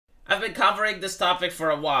I've been covering this topic for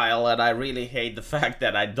a while, and I really hate the fact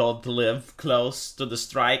that I don't live close to the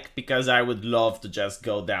strike, because I would love to just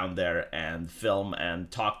go down there and film and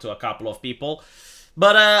talk to a couple of people.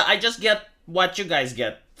 But I just get what you guys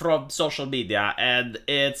get from social media, and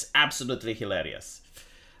it's absolutely hilarious.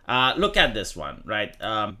 Look at this one, right?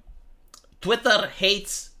 Twitter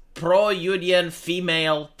hates pro-union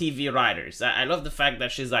female TV writers. I love the fact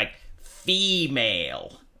that she's like,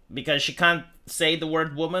 female, because she can't say the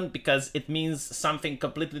word woman because it means something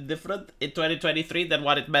completely different in 2023 than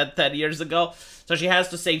what it meant 10 years ago. So she has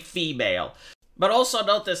to say female. But also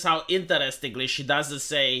notice how interestingly she doesn't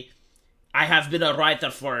say, I have been a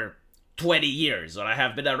writer for 20 years, or I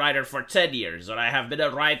have been a writer for 10 years, or I have been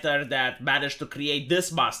a writer that managed to create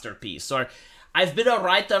this masterpiece, or I've been a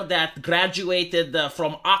writer that graduated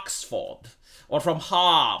from Oxford or from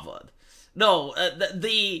Harvard. No,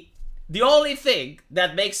 the only thing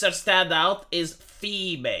that makes her stand out is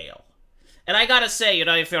female. And I gotta say, you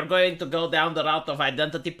know, if you're going to go down the route of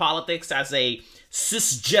identity politics as a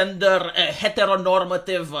cisgender,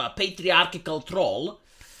 heteronormative, patriarchal troll,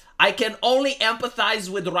 I can only empathize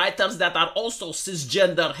with writers that are also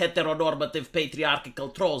cisgender, heteronormative, patriarchal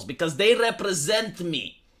trolls, because they represent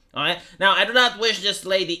me. Alright? Now, I do not wish this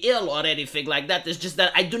lady ill or anything like that. It's just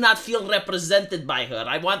that I do not feel represented by her.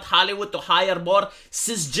 I want Hollywood to hire more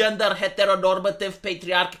cisgender, heteronormative,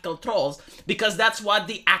 patriarchal trolls, because that's what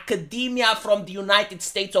the academia from the United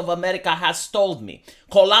States of America has told me.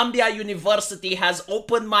 Columbia University has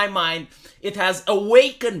opened my mind. It has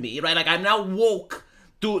awakened me, right? Like, I'm now woke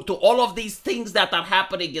to all of these things that are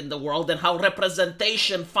happening in the world and how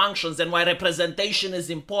representation functions and why representation is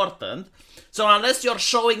important. So unless you're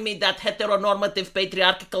showing me that heteronormative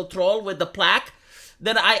patriarchal troll with the plaque,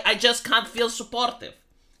 then I just can't feel supportive.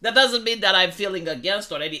 That doesn't mean that I'm feeling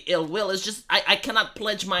against or any ill will. It's just I cannot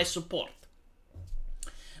pledge my support.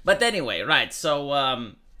 But anyway, right, so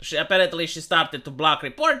apparently she started to block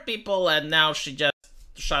report people, and now she just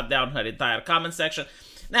shut down her entire comment section.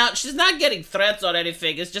 Now, she's not getting threats or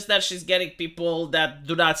anything. It's just that she's getting people that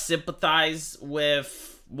do not sympathize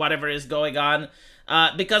with whatever is going on.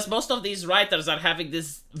 Because most of these writers are having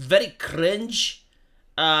this very cringe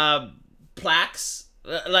plaques.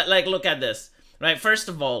 Like, look at this. Right, first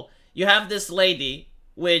of all, you have this lady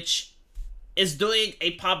which is doing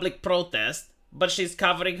a public protest, but she's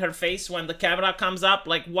covering her face when the camera comes up.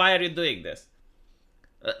 Like, why are you doing this?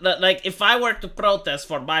 Like, if I were to protest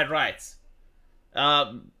for my rights,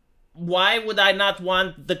 why would I not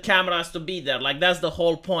want the cameras to be there? Like, that's the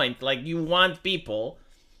whole point. Like, you want people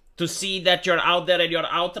to see that you're out there and you're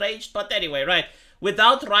outraged. But anyway, right,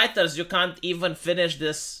 without writers, you can't even finish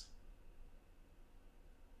this.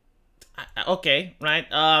 Okay, right,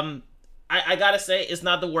 I gotta say, it's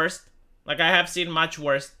not the worst. Like, I have seen much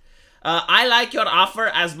worse. I like your offer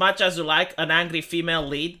as much as you like an angry female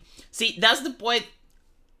lead. See, that's the point.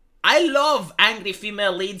 I love angry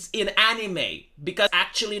female leads in anime because I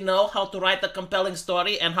actually know how to write a compelling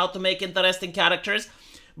story and how to make interesting characters.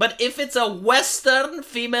 But if it's a Western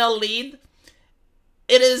female lead,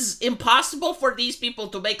 it is impossible for these people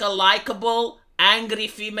to make a likable, angry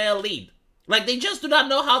female lead. Like, they just do not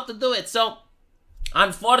know how to do it. So,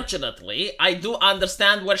 unfortunately, I do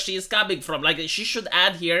understand where she is coming from. Like, she should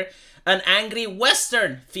add here an angry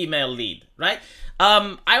Western female lead, right?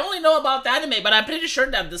 I only know about anime, but I'm pretty sure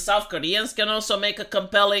that the South Koreans can also make a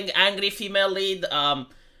compelling, angry female lead.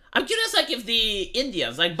 I'm curious, like, if the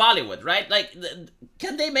Indians, like Bollywood, right? Like,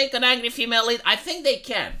 can they make an angry female lead? I think they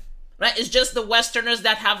can, right? It's just the Westerners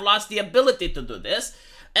that have lost the ability to do this.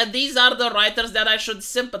 And these are the writers that I should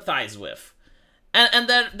sympathize with. And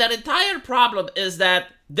their entire problem is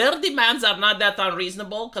that their demands are not that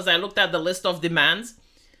unreasonable, because I looked at the list of demands.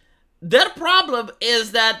 Their problem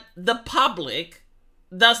is that the public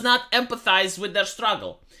does not empathize with their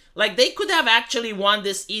struggle. Like, they could have actually won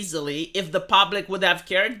this easily if the public would have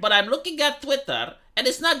cared, but I'm looking at Twitter, and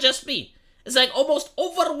it's not just me. It's like almost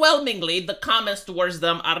overwhelmingly the comments towards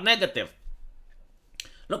them are negative.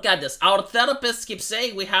 Look at this. Our therapists keep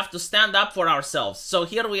saying we have to stand up for ourselves, so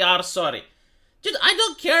here we are, sorry. Dude, I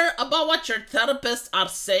don't care about what your therapists are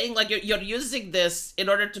saying. Like, you're using this in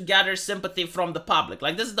order to gather sympathy from the public.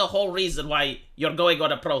 Like, this is the whole reason why you're going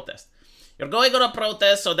on a protest. You're going on a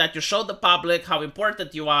protest so that you show the public how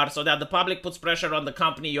important you are, so that the public puts pressure on the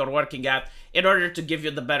company you're working at in order to give you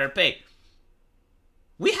the better pay.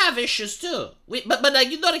 We have issues too. But like,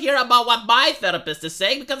 you don't hear about what my therapist is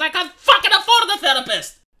saying because I can't fucking afford a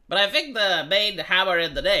therapist. But I think the main hammer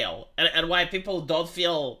in the nail, and why people don't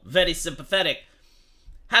feel very sympathetic,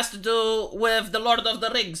 has to do with the Lord of the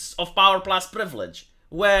Rings of Power Plus Privilege,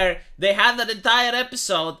 where they had an entire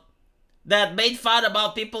episode that made fun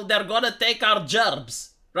about people, they're gonna take our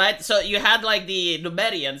jobs, right? So you had like the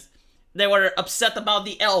Numerians, they were upset about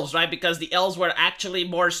the elves, right? Because the elves were actually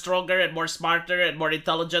more stronger and more smarter and more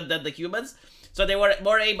intelligent than the humans. So they were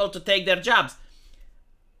more able to take their jobs.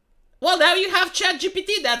 Well, now you have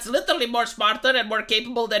ChatGPT that's literally more smarter and more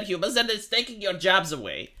capable than humans, and it's taking your jobs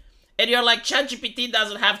away. And you're like, ChatGPT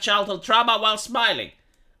doesn't have childhood trauma while smiling.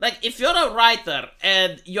 Like, if you're a writer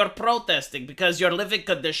and you're protesting because your living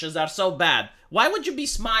conditions are so bad, why would you be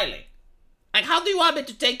smiling? Like, how do you want me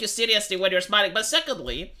to take you seriously when you're smiling? But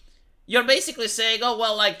secondly, you're basically saying, oh,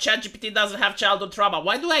 well, like, ChatGPT doesn't have childhood trauma.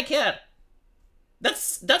 Why do I care? That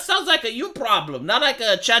sounds like a you problem, not like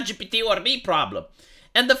a ChatGPT or me problem.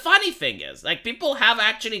 And the funny thing is, like, people have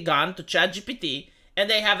actually gone to ChatGPT and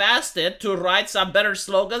they have asked it to write some better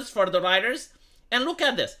slogans for the writers. And look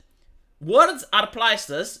at this. Words are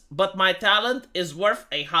priceless, but my talent is worth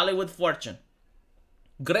a Hollywood fortune.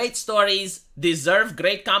 Great stories deserve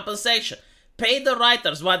great compensation. Pay the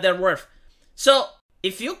writers what they're worth. So,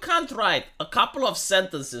 if you can't write a couple of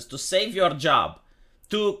sentences to save your job,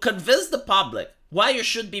 to convince the public why you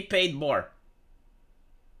should be paid more,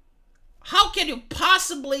 how can you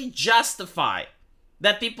possibly justify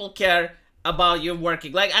that people care about you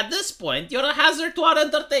working? Like, at this point, you're a hazard to our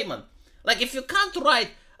entertainment. Like, if you can't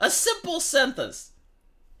write a simple sentence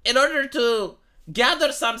in order to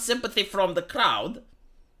gather some sympathy from the crowd,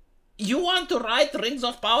 you want to write Rings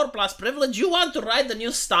of Power plus Privilege? You want to write the new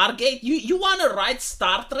Stargate? You want to write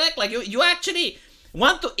Star Trek? Like, you actually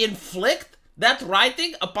want to inflict that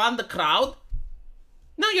writing upon the crowd?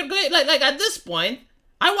 No, you're going, like at this point,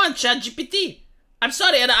 I want ChatGPT. I'm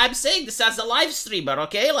sorry, and I'm saying this as a live streamer,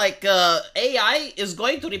 okay? Like, AI is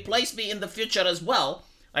going to replace me in the future as well.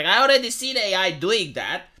 Like, I already seen AI doing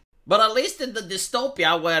that. But at least in the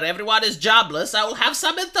dystopia where everyone is jobless, I will have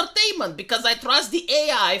some entertainment because I trust the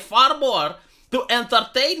AI far more to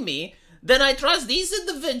entertain me than I trust these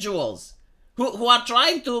individuals who are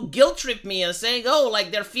trying to guilt trip me and saying, oh,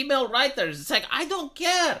 like, they're female writers. It's like, I don't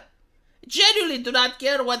care. Genuinely do not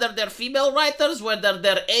care whether they're female writers, whether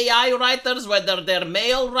they're AI writers, whether they're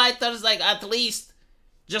male writers. Like, at least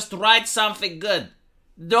just write something good.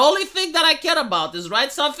 The only thing that I care about is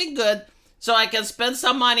write something good so I can spend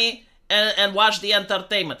some money and watch the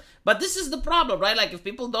entertainment. But this is the problem, right? Like, if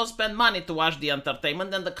people don't spend money to watch the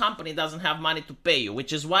entertainment, then the company doesn't have money to pay you,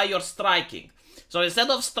 which is why you're striking. So instead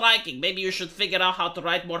of striking, maybe you should figure out how to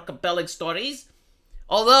write more compelling stories.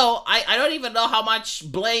 Although, I don't even know how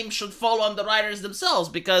much blame should fall on the writers themselves,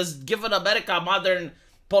 because given America modern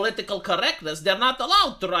political correctness, they're not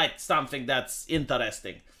allowed to write something that's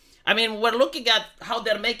interesting. I mean, we're looking at how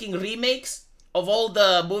they're making remakes of all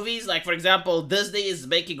the movies. Like, for example, Disney is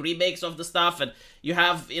making remakes of the stuff, and you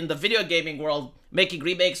have in the video gaming world making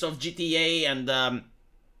remakes of GTA and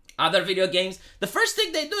other video games. The first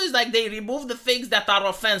thing they do is, like, they remove the things that are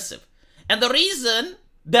offensive. And the reason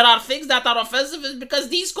there are things that are offensive is because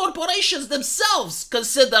these corporations themselves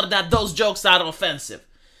consider that those jokes are offensive.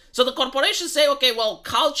 So the corporations say, okay, well,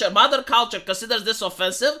 culture, modern culture considers this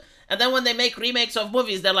offensive. And then when they make remakes of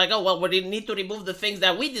movies, they're like, oh, well, we need to remove the things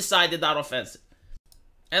that we decided are offensive.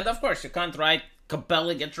 And of course, you can't write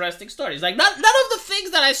compelling, interesting stories. Like, none of the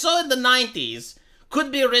things that I saw in the 90s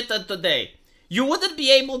could be written today. You wouldn't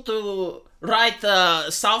be able to write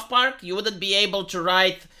South Park. You wouldn't be able to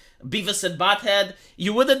write Beavis and Butthead.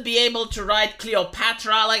 You wouldn't be able to write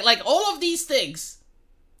Cleopatra. Like all of these things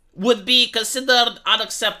would be considered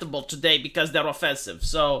unacceptable today because they're offensive.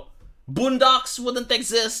 So Boondocks wouldn't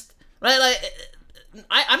exist. Right, like,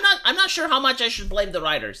 I'm not sure how much I should blame the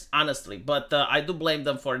writers, honestly, but I do blame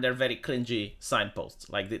them for their very cringy signposts.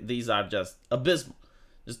 Like, these are just abysmal.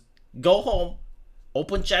 Just go home,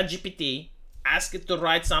 open ChatGPT, ask it to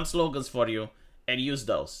write some slogans for you, and use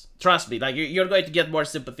those. Trust me, like, you're going to get more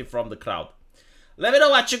sympathy from the crowd. Let me know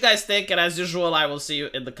what you guys think, and as usual, I will see you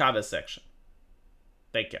in the comment section.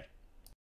 Take care.